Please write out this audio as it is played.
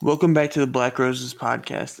Welcome back to the Black Roses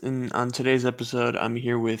podcast. And on today's episode, I'm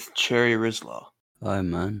here with cherryrizla. Hi,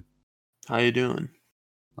 man. How you doing?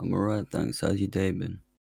 I'm alright, thanks. How's your day been?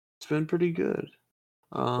 It's been pretty good.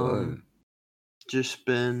 Just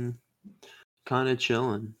been kind of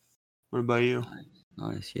chilling. What about you?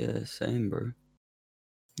 Nice, yeah, same, bro.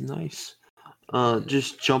 Nice.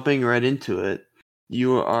 Just jumping right into it.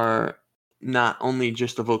 You are not only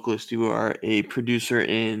just a vocalist, you are a producer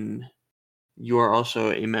you are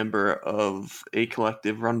also a member of a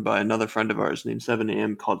collective run by another friend of ours named 7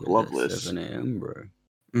 a.m. called Yeah, Loveless. 7 a.m., bro.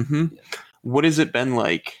 Mm-hmm. Yeah. What has it been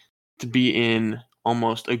like to be in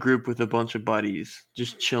almost a group with a bunch of buddies,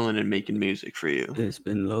 just chilling and making music for you? It's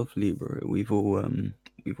been lovely, bro. We've all been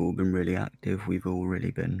really active. We've all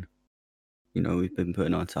really been, we've been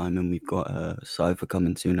putting our time in. We've got a cypher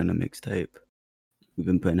coming soon and a mixtape. We've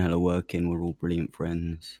been putting hella work in. We're all brilliant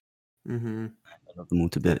friends. Mm-hmm. I love them all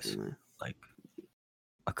to bits. Definitely. Like,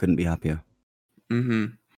 I couldn't be happier. Mm-hmm.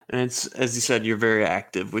 And it's, as you said, you're very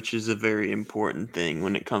active, which is a very important thing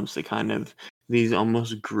when it comes to kind of these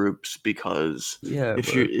almost groups, because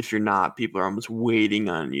if you're not, people are almost waiting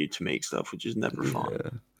on you to make stuff, which is never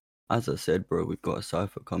fun. As I said, bro, we've got a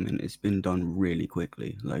cypher coming. It's been done really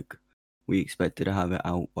quickly. Like, we expected to have it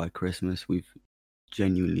out by Christmas. We've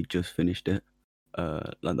genuinely just finished it.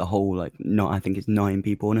 Like the whole, I think it's 9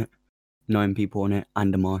 people on it. 9 people on it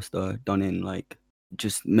and a master done in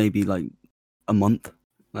just maybe a month.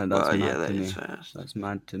 Like, that's mad to me. Fast. That's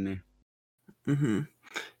mad to me. Mm-hmm.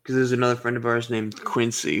 Because there's another friend of ours named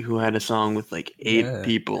Quincy who had a song with 8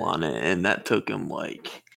 people on it, and that took him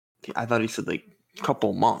I thought he said a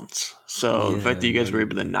couple months. So the fact that you guys were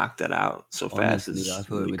able to knock that out so fast is I thought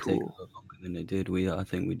really it would cool. take a lot longer than it did. I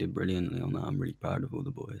think we did brilliantly on that. I'm really proud of all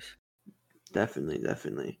the boys.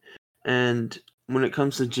 Definitely. And when it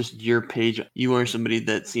comes to just your page, you are somebody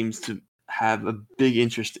that seems to have a big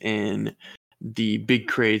interest in the big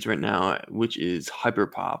craze right now, which is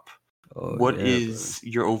hyperpop. What is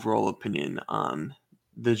your overall opinion on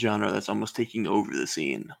the genre that's almost taking over the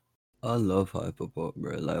scene? I love hyperpop,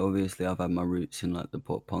 bro. Like, obviously, I've had my roots in the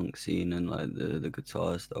pop punk scene and the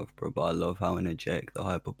guitar stuff, bro. But I love how energetic the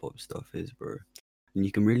hyperpop stuff is, bro. And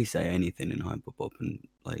you can really say anything in hyperpop and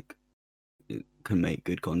it can make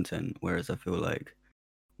good content. Whereas I feel like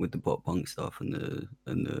with the pop punk stuff and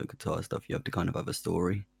the guitar stuff, you have to kind of have a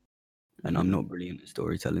story. And I'm not brilliant at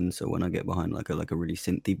storytelling, so when I get behind like a really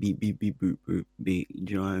synthy beat, boop, beat,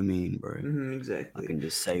 do you know what I mean, bro? Exactly. I can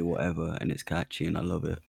just say whatever and it's catchy and I love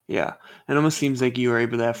it. Yeah, it almost seems like you are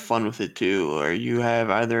able to have fun with it too, or you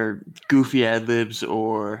have either goofy ad-libs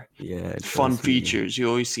or fun features. You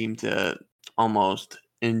always seem to almost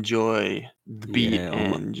enjoy the beat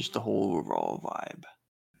and just the whole overall vibe.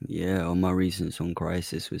 Yeah, on my recent song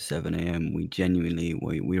Crisis with 7 a.m, we genuinely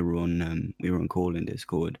we were on call in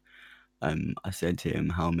Discord. I said to him,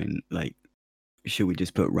 how many should we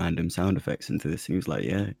just put random sound effects into this? And he was like,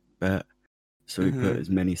 yeah, bet. So we put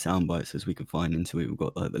as many sound bites as we could find into it. We've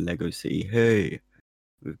got the Lego City, hey.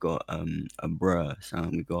 We've got a bruh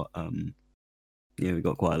sound. We got we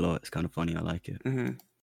got quite a lot. It's kind of funny. I like it.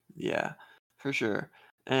 Yeah, for sure.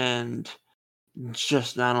 And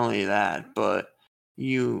just not only that, but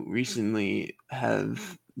you recently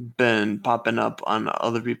have been popping up on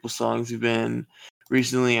other people's songs. You've been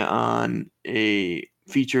recently on a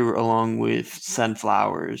feature along with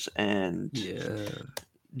Sunflowers and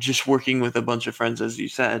just working with a bunch of friends, as you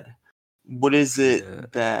said. What is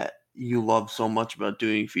it that you love so much about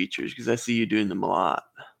doing features? Because I see you doing them a lot.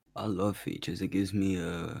 I love features. It gives me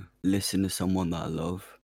a listen to someone that I love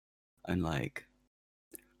and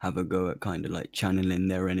have a go at kind of channeling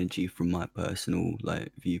their energy from my personal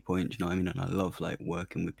viewpoint. You know what I mean? And I love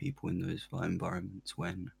working with people in those environments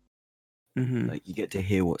when you get to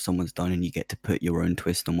hear what someone's done and you get to put your own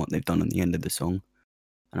twist on what they've done on the end of the song.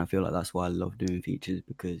 And I feel like that's why I love doing features,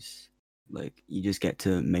 because you just get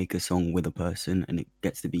to make a song with a person and it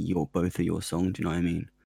gets to be both of your songs. You know what I mean?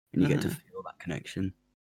 And you get to feel that connection.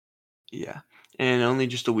 Yeah. And only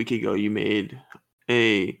just a week ago, you made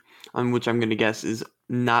which I'm going to guess is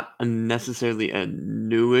not necessarily a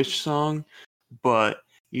newish song, but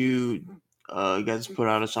you guys put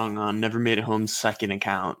out a song on Never Made It Home's second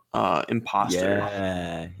account,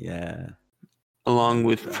 Imposter. Yeah. Along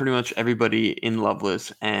with pretty much everybody in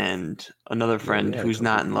Loveless and another friend who's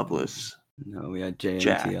not in Loveless. No, we had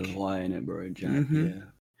JMTLY in it, bro. Jack, yeah.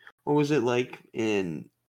 What was it like in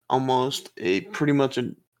almost pretty much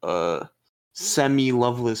a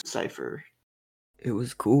semi-Loveless cipher? It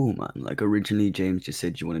was cool, man. Originally, James just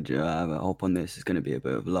said, you want to have a hop on this? It's going to be a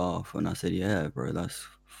bit of a laugh. And I said, yeah, bro, that's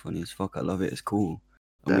funny as fuck. I love it. It's cool.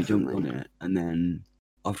 And we jumped on it. And then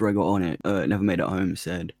after I got on it, Never Made It Home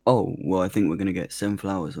said, "Oh, well, I think we're gonna get 7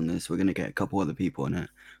 flowers on this. We're gonna get a couple other people on it."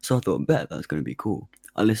 So I thought, bet that's gonna be cool.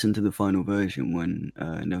 I listened to the final version when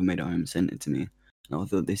Never Made It Home sent it to me, and I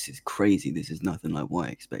thought, this is crazy. This is nothing like what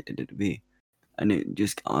I expected it to be. And it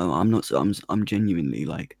just, I'm not, I'm genuinely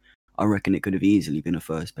like, I reckon it could have easily been a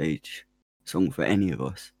first page song for any of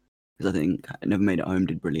us, because I think Never Made It Home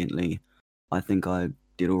did brilliantly. I think I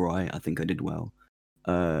did all right. I think I did well.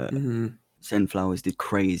 Mm-hmm. Flowers did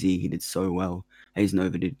crazy. He did so well. Haze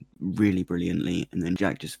Nova did really brilliantly, and then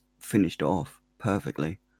Jack just finished it off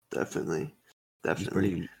perfectly. Definitely. It was Definitely.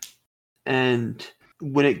 brilliant. And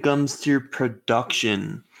when it comes to your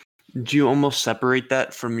production, do you almost separate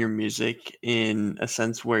that from your music in a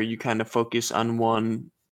sense where you kind of focus on one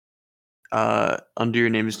under your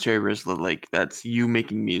name is cherryrizla, like that's you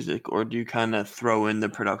making music, or do you kind of throw in the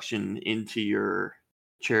production into your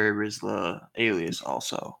cherryrizla alias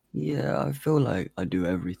also? Yeah, I feel like I do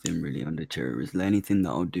everything really under cherryrizla. Anything that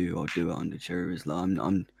I'll do it under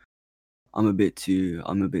cherryrizla. I'm a bit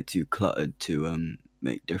too cluttered to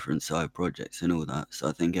make different side projects and all that. So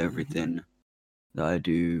I think everything that I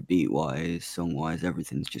do, beat wise, song wise,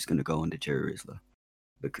 everything's just gonna go under cherryrizla,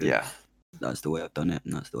 Yeah. because that's the way I've done it,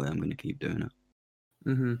 and that's the way I'm gonna keep doing it.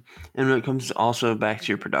 And when it comes also back to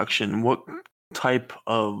your production, what type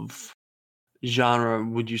of genre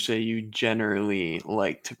would you say you generally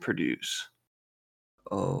like to produce?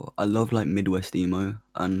 Oh, I love like Midwest emo,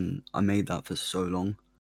 and I made that for so long.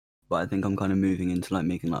 But I think I'm kind of moving into like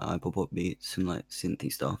making like hyperpop beats and like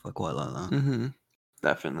synthy stuff. I quite like that.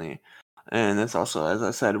 Definitely. And that's also, as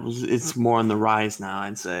I said, it's more on the rise now,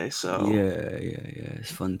 I'd say. So Yeah.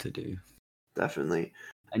 It's fun to do. definitely.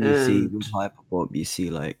 And you see And with hyperpop, you see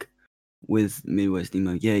like with Midwest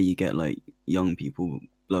emo, yeah, you get like young people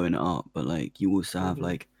blowing it up, but like you also have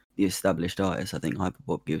like the established artists. I think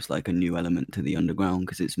hyperpop gives like a new element to the underground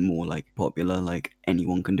because it's more like popular, like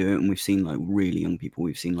anyone can do it. And we've seen like really young people.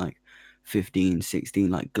 We've seen like 15,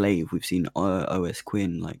 16, like Glaive. We've seen OS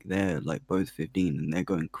Quinn, like they're like both 15 and they're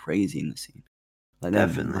going crazy in the scene. Like they're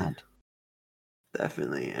definitely. mad.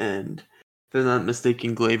 Definitely. And if I'm not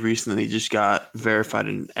mistaken, Glaive recently just got verified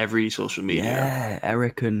in every social media. Yeah,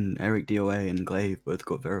 Eric DOA and Glaive both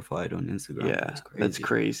got verified on Instagram. Yeah, That's that's crazy.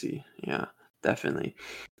 crazy. Yeah, definitely.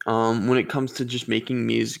 When it comes to just making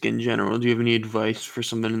music in general, do you have any advice for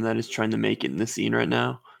someone that is trying to make it in the scene right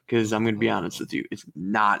now? Because I'm gonna be honest Oh. with you, it's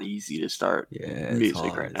not easy to start Yeah,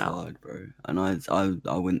 music right it's now. hard, bro. And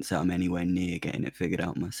I wouldn't say I'm anywhere near getting it figured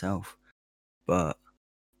out myself. But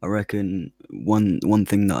I reckon one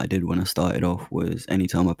thing that I did when I started off was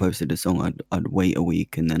anytime I posted a song, I'd wait a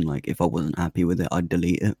week, and then like if I wasn't happy with it, I'd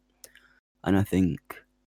delete it. And I think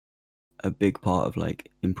a big part of like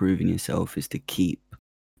improving yourself is to keep,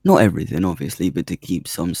 not everything obviously, but to keep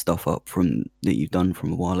some stuff up from that you've done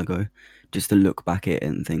from a while ago, just to look back at it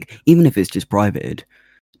and think, even if it's just privated,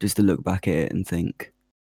 just to look back at it and think,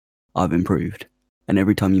 I've improved. And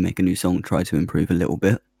every time you make a new song, try to improve a little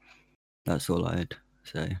bit. That's all I'd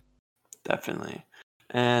say. Definitely.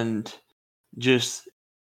 And just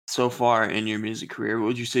so far in your music career, what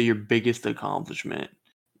would you say your biggest accomplishment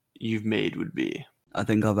you've made would be? I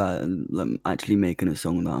think I've actually making a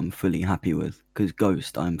song that I'm fully happy with. Because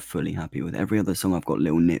Ghost, I'm fully happy with. Every other song, I've got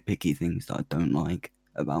little nitpicky things that I don't like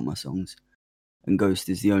about my songs. And Ghost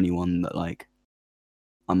is the only one that, like,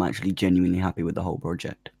 I'm actually genuinely happy with the whole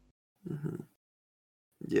project. hmm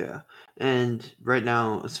Yeah. And right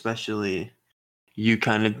now, especially, you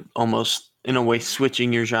kind of almost, in a way,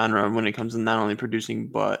 switching your genre when it comes to not only producing,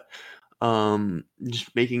 but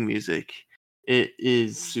just making music. It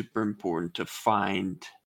is super important to find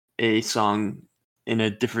a song in a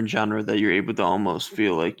different genre that you're able to almost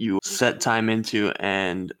feel like you set time into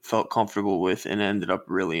and felt comfortable with and ended up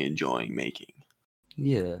really enjoying making.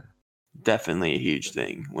 Yeah, Definitely a huge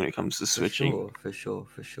thing when it comes to switching. for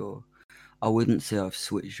sure. I wouldn't say I've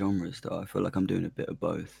switched genres though. I feel like I'm doing a bit of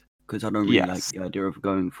both. Because I don't really like Yes. the idea of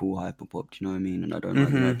going full hyperpop, do you know what I mean? And I don't like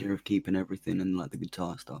the Mm-hmm. idea of keeping everything in like the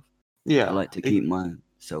guitar stuff. I Yeah. like to keep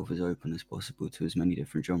myself as open as possible to as many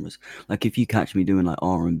different genres. Like if you catch me doing like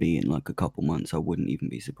R&B in like a couple months, I wouldn't even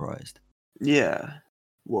be surprised. Yeah.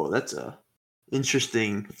 Whoa, that's a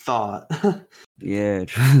interesting thought. Yeah,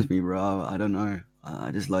 trust me, bro. I don't know.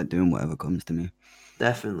 I just like doing whatever comes to me.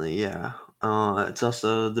 Definitely, yeah. It's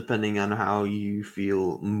also depending on how you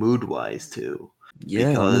feel mood wise too.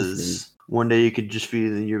 Yeah, honestly. Because one day you could just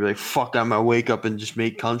feel and you're like, fuck, I might wake up and just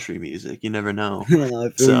make country music. You never know. I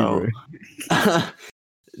feel you, bro. So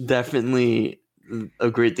definitely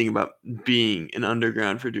a great thing about being an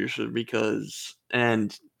underground producer because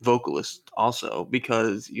and vocalist also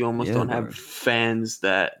because you almost Yeah, don't have bro. fans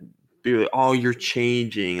that be like, "Oh, you're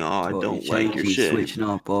changing. Oh, I Oh, you're don't like your changing, shit." switching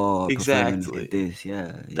up. Oh, I prefer when you did Exactly. this.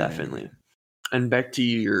 Yeah, yeah, yeah. Definitely. And back to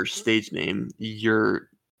your stage name, your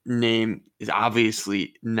name is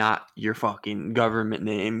obviously not your fucking government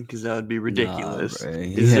name because that would be Nah, ridiculous. bro.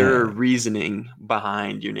 Is there a Yeah. reasoning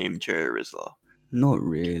behind your name, cherryrizla? Not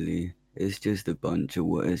really. It's just a bunch of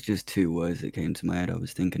words. It's just two words that came to my head. I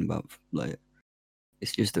was thinking about like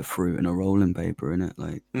it's just a fruit and a rolling paper, innit?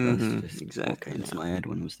 Like that's just what Exactly. came to my head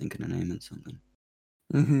when I was thinking of naming something.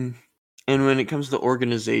 Mm-hmm. And when it comes to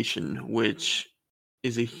organization, which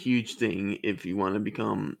is a huge thing if you want to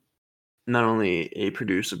become not only a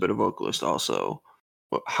producer but a vocalist also,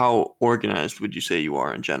 how organized would you say you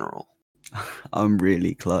are in general? I'm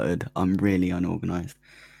really cluttered. I'm really unorganized.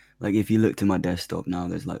 Like if you look to my desktop now,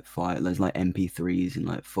 there's like MP3s and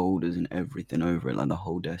like folders and everything over it. Like the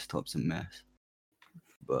whole desktop's a mess.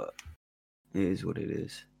 But it is what it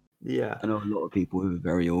is. Yeah. I know a lot of people who are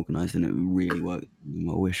very organized and it really works.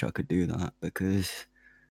 I wish I could do that because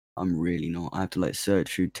I'm really not. I have to like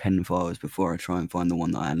search through 10 files before I try and find the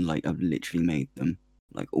one that I had. Like I've literally made them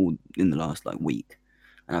like all in the last like week,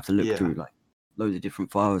 and I have to look Yeah, through like loads of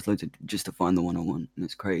different files, just to find the one I want, and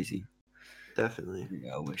it's crazy. definitely.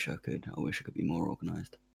 Yeah, I wish I could. I wish I could be more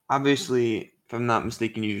organized. Obviously, if I'm not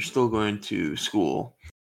mistaken, you're still going to school.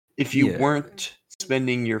 If you Yeah, weren't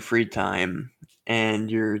spending your free time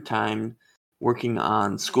and your time working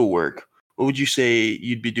on schoolwork, what would you say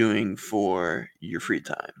you'd be doing for your free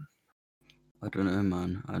time? I don't know,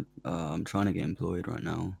 man. I'm trying to get employed right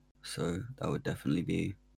now, so that would definitely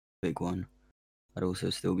be a big one. I'd also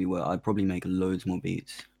still be well. I'd probably make loads more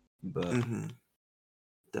beats, but Hmm.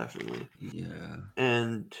 Definitely. yeah.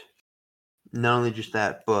 And not only just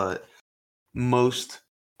that, but most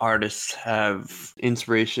artists have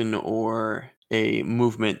inspiration or a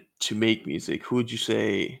movement to make music. Who would you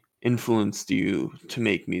say influenced you to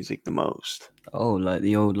make music the most? Oh, like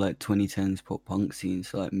the old like 2010s pop punk scenes,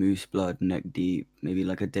 so like Moose Blood, Neck Deep, maybe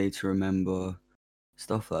like A Day to Remember,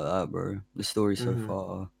 stuff like that, bro. The Story So Hmm.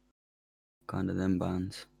 Far, kind of them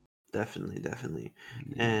bands. Definitely, definitely.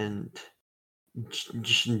 Yeah. And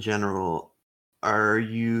just in general, are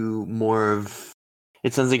you more of,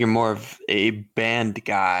 it sounds like you're more of a band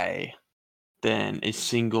guy than a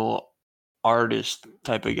single artist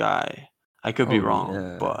type of guy. I could be Oh wrong,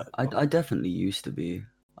 yeah, but I definitely used to be.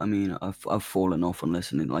 I mean, I've fallen off on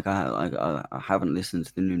listening. Like I haven't listened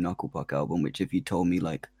to the new Knucklepuck album, which if you told me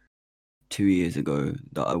like 2 years ago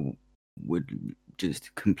that would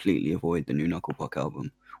just completely avoid the new Knucklepuck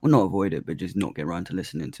album, well, not avoid it, but just not get around to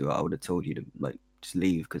listening to it, I would have told you to like just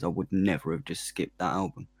leave because I would never have just skipped that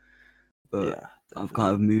album. But yeah, I've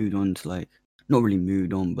kind definitely. of moved on to like not really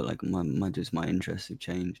moved on, but like my interests have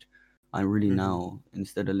changed. I really Hmm. now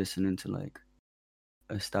instead of listening to like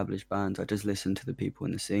established bands, I just listen to the people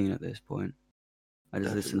in the scene at this point. I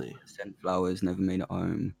just listen to Definitely. like, Scent Never Made It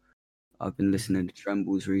Home. I've been Hmm. listening to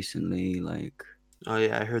Trembles recently, like Oh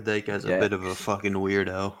yeah, I heard that guy's a bit of a Dex. fucking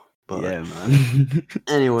weirdo. But Yeah, man.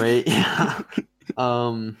 anyway, yeah.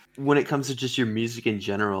 When it comes to just your music in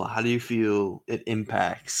general, how do you feel it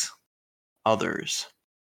impacts others?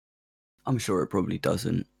 I'm sure it probably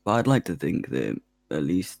doesn't, but I'd like to think that at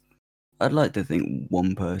least I'd like to think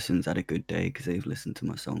one person's had a good day because they've listened to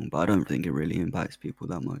my song, but I don't think it really impacts people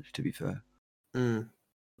that much, to be fair. Mm,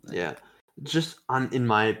 yeah. Like, Just on, in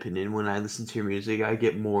my opinion, when I listen to your music, I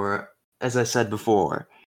get more, as I said before,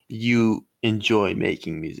 you enjoy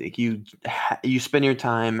making music. You spend your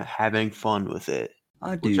time having fun with it,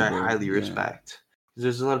 I which do, I bro. highly Yeah, respect.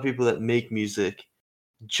 There's a lot of people that make music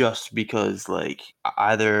just because, like,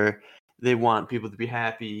 either they want people to be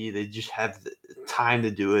happy, they just have the time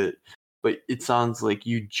to do it. But it sounds like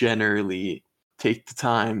you generally take the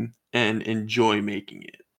time and enjoy making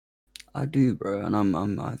it. I do, bro, and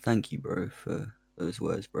I thank you, bro, for those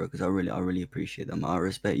words, bro, because I really appreciate them. I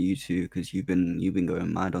respect you too, because you've been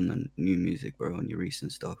going mad on the new music, bro, on your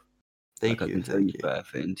recent stuff. Like Thank I you, can tell thank you you. put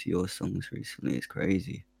effort into your songs recently. It's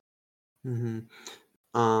crazy. Hmm.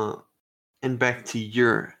 Uh, and back to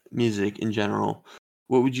your music in general,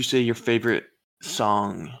 what would you say your favorite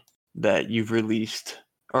song that you've released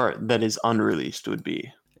or that is unreleased would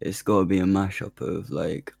be? It's got to be a mashup of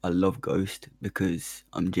like I love Ghost because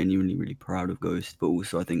I'm genuinely really proud of Ghost, but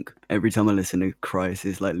also I think every time I listen to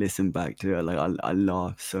Crisis, like listen back to it, like I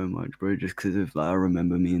laugh so much, bro, just because of like I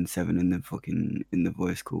remember me and Seven in the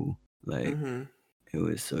voice call, like Hmm. it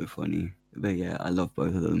was so funny. But yeah, I love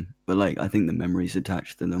both of them. But like I think the memories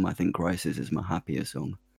attached to them, I think Crisis is my happier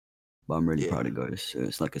song, but I'm really proud Yeah, of Ghost, so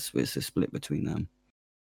it's like it's a split between them.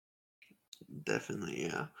 definitely,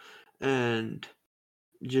 yeah. And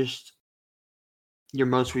just your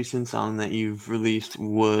most recent song that you've released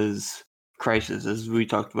was Crisis, as we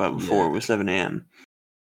talked about before, Yeah. with 7 a.m.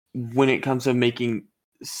 When it comes to making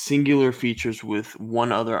singular features with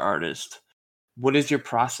one other artist, what is your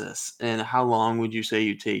process, and how long would you say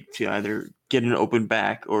you take to either get an open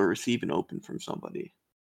back or receive an open from somebody?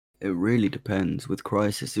 It really depends. With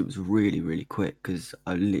Crisis, it was really, really quick because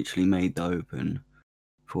I literally made the open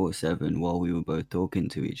 4/7 while we were both talking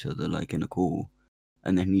to each other, like in a call.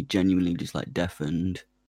 And then he genuinely just like deafened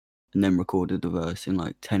and then recorded the verse in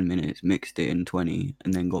like 10 minutes, mixed it in 20,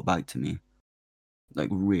 and then got back to me like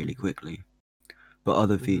really quickly. But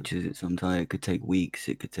other Mm-hmm. features, sometimes it could take weeks,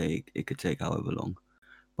 it could take however long.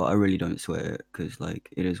 But I really don't sweat it because like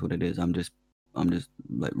it is what it is. I'm just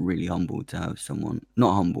like really humbled to have someone,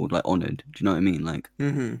 not humbled, like honored. Do you know what I mean? Like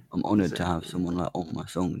Mm-hmm. I'm honored to have Exactly. someone like on my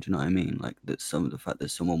song. Do you know what I mean? Like that some of the fact that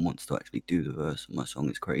someone wants to actually do the verse on my song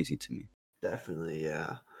is crazy to me. Definitely,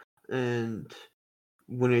 yeah. And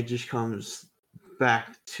when it just comes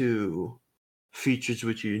back to features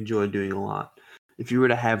which you enjoy doing a lot, if you were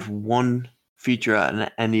to have one feature on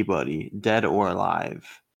anybody, dead or alive,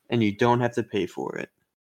 and you don't have to pay for it,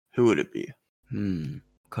 who would it be? Can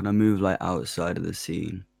I move like outside of the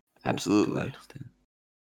scene, or do I Absolutely. have to stay?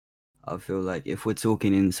 I feel like if we're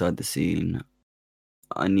talking inside the scene,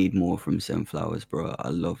 I need more from Sunflowers, bro. I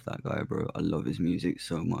love that guy, bro. I love his music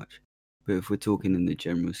so much. But if we're talking in the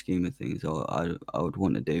general scheme of things, I would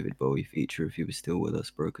want a David Bowie feature if he was still with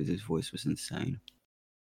us, bro, because his voice was insane.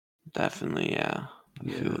 Definitely, yeah. I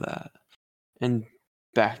feel Yeah, that. And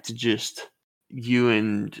back to just you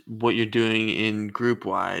and what you're doing in group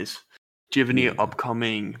wise, do you have any yeah.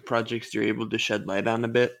 upcoming projects you're able to shed light on a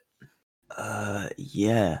bit?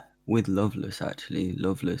 Yeah. With Loveless, actually,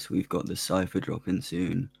 Loveless, we've got the cipher dropping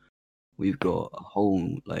soon. We've got a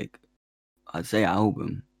whole like I'd say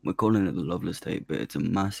album. We're calling it the Loveless tape, but it's a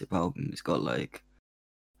massive album. It's got like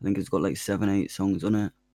I think it's got like 7, 8 songs on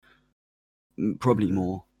it. Probably Mm-hmm.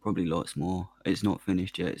 more, probably lots more. It's not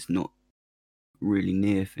finished yet. It's not really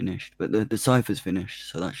near finished, but the cipher's finished,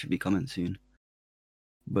 so that should be coming soon.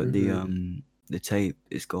 But Mm-hmm. the tape,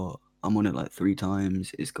 it's got I'm on it like 3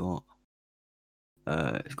 times. It's got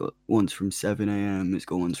ones from 7 a.m. It's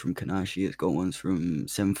got ones from Kanashi. It's got ones from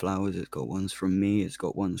Sunflowers. It's got ones from me. It's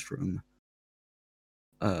got ones from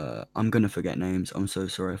I'm gonna forget names. I'm so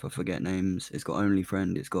sorry if I forget names. It's got Only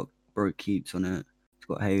Friend. It's got Broke Keeps on it. It's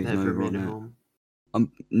got Haze Never Nova made on it it. home.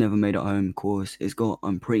 I'm Never Made It Home, of course. It's got.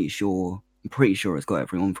 I'm pretty sure it's got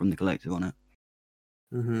everyone from the collective on it.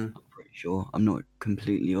 Mm-hmm. I'm pretty sure. I'm not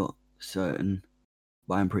completely certain,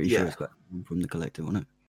 but I'm pretty sure Yeah, it's got everyone from the collective on it.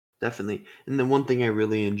 definitely. And the one thing I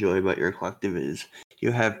really enjoy about your collective is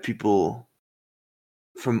you have people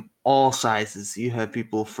from all sizes. You have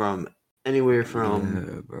people from anywhere from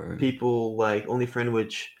Yeah, bro. people like Only Friend,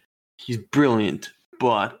 which he's brilliant,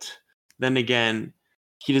 but then again,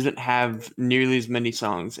 he doesn't have nearly as many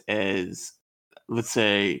songs as, let's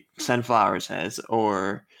say, Sunflowers has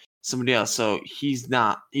or somebody else. So he's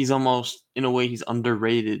almost, in a way, he's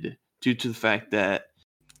underrated due to the fact that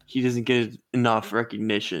he doesn't get enough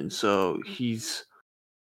recognition. So he's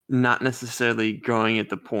not necessarily growing at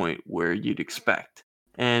the point where you'd expect.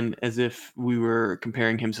 And as if we were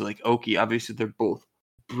comparing him to like Oki, obviously they're both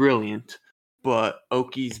brilliant, but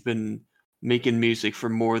Oki's been making music for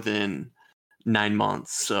more than 9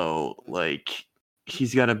 months. So like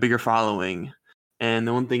he's got a bigger following. And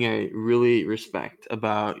the one thing I really respect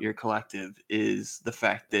about your collective is the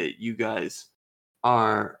fact that you guys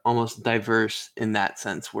are almost diverse in that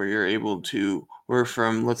sense where you're able to we're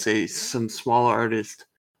from, let's say, some smaller artists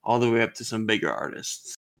all the way up to some bigger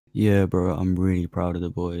artists. Yeah, bro. I'm really proud of the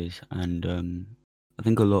boys, and I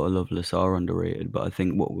think a lot of Loveless are underrated. But I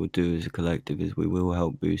think what we'll do as a collective is we will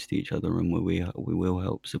help boost each other, and we will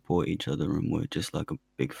help support each other, and we're just like a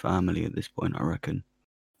big family at this point, I reckon.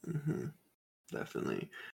 Hmm. Definitely.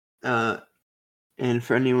 uh and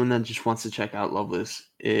for anyone that just wants to check out Loveless,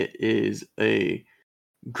 it is a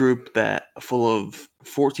group that full of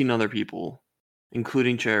 14 other people,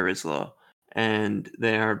 including cherryrizla, and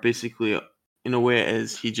they are basically, in a way,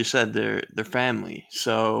 as he just said, they're family.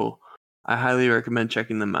 So I highly recommend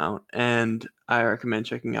checking them out, and I recommend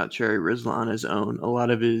checking out cherryrizla on his own. A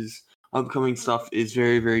lot of his upcoming stuff is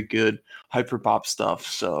very, very good hyperpop stuff,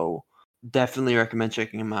 so definitely recommend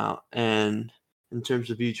checking him out. And in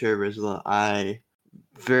terms of you, cherryrizla, I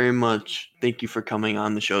very much thank you for coming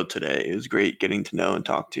on the show today. It was great getting to know and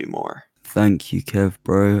talk to you more. Thank you, Kev,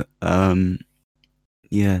 bro.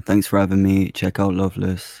 Yeah, thanks for having me. Check out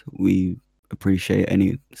Loveless. We appreciate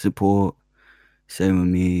any support. Same with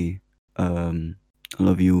me. I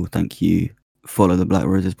love you all. Thank you. Follow the Black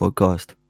Roses podcast.